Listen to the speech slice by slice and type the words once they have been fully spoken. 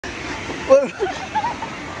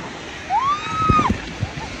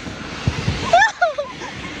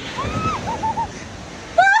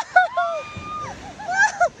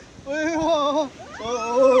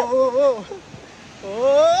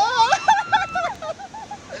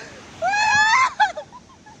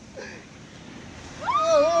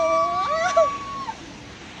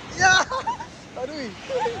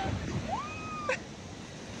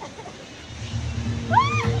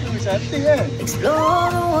Explore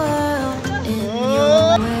the world in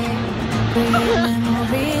your way. Create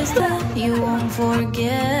memories that you won't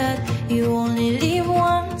forget. You only live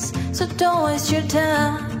once, so don't waste your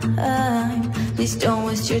time. Please don't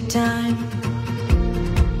waste your time.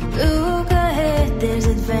 Look ahead, there's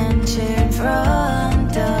adventure in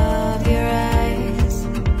front of your eyes.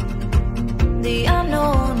 The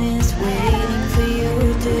unknown is waiting for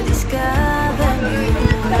you to discover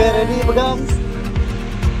new worlds.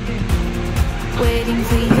 Waiting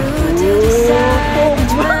for you to decide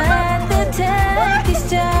which path to take this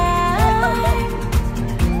time.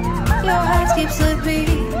 Your heart skips a beat,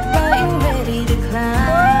 but you're ready to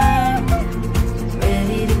climb.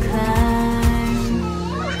 Ready to climb.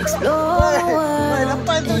 Explore the world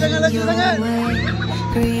in your way.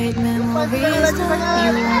 Create memories that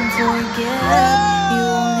you won't forget. You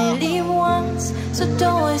only live once, so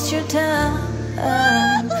don't waste your time.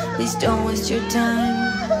 Please don't waste your time.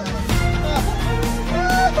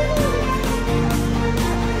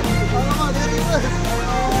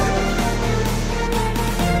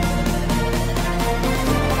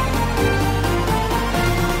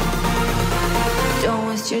 Don't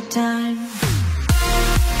waste your time.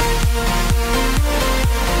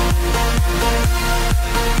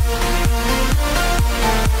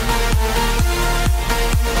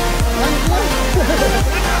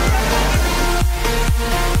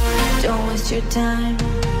 Don't waste your time.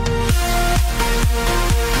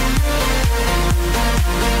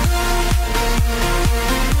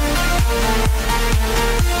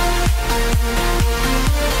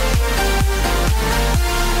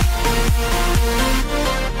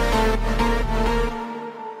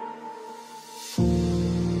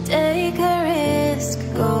 Take a risk,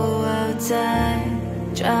 go outside.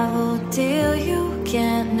 Travel till you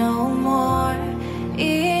can't no more.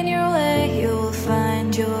 In your way you'll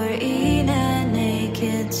find your inner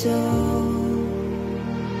naked soul.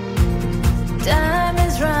 Time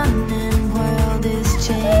is running, world is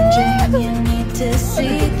changing. You need to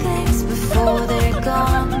see things before they're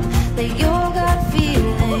gone. Let your gut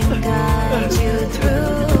feeling guide you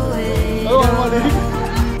through it all.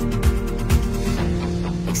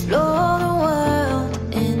 Explore the world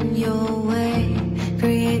in your way.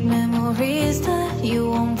 Create memories that you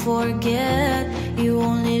won't forget. You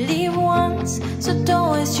only live once, so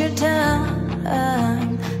don't waste your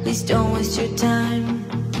time. Please don't waste your time.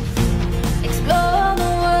 Explore the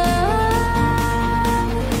world.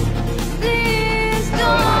 Please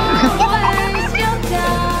don't waste your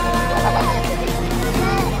time.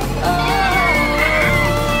 Oh,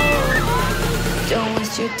 don't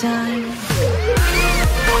waste your time.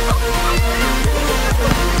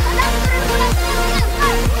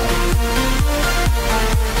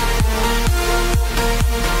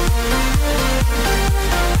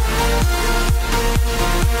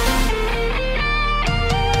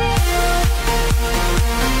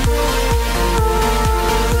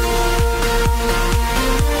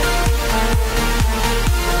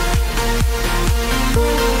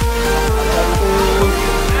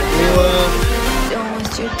 Don't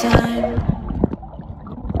waste your time.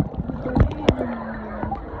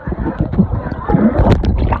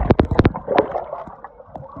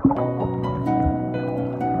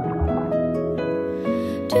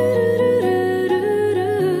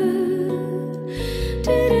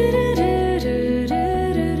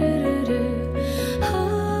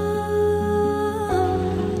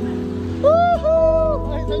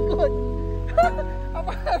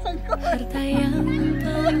 Harta yang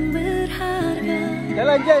paling berharga.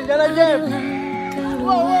 Jalan Jem.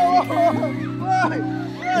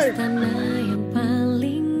 Istana yang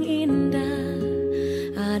paling indah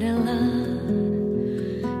adalah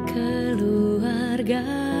keluarga.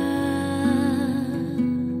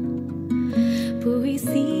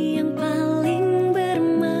 Puisi yang paling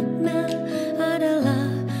bermakna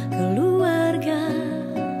adalah keluarga.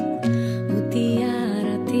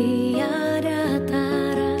 Mutiara tiada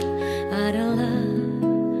tara adalah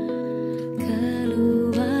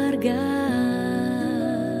keluarga.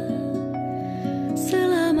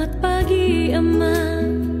 Selamat pagi Emak,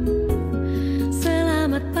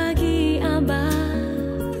 selamat pagi Abah.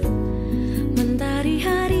 Mentari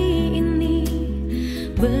hari ini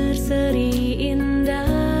berseri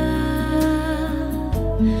indah.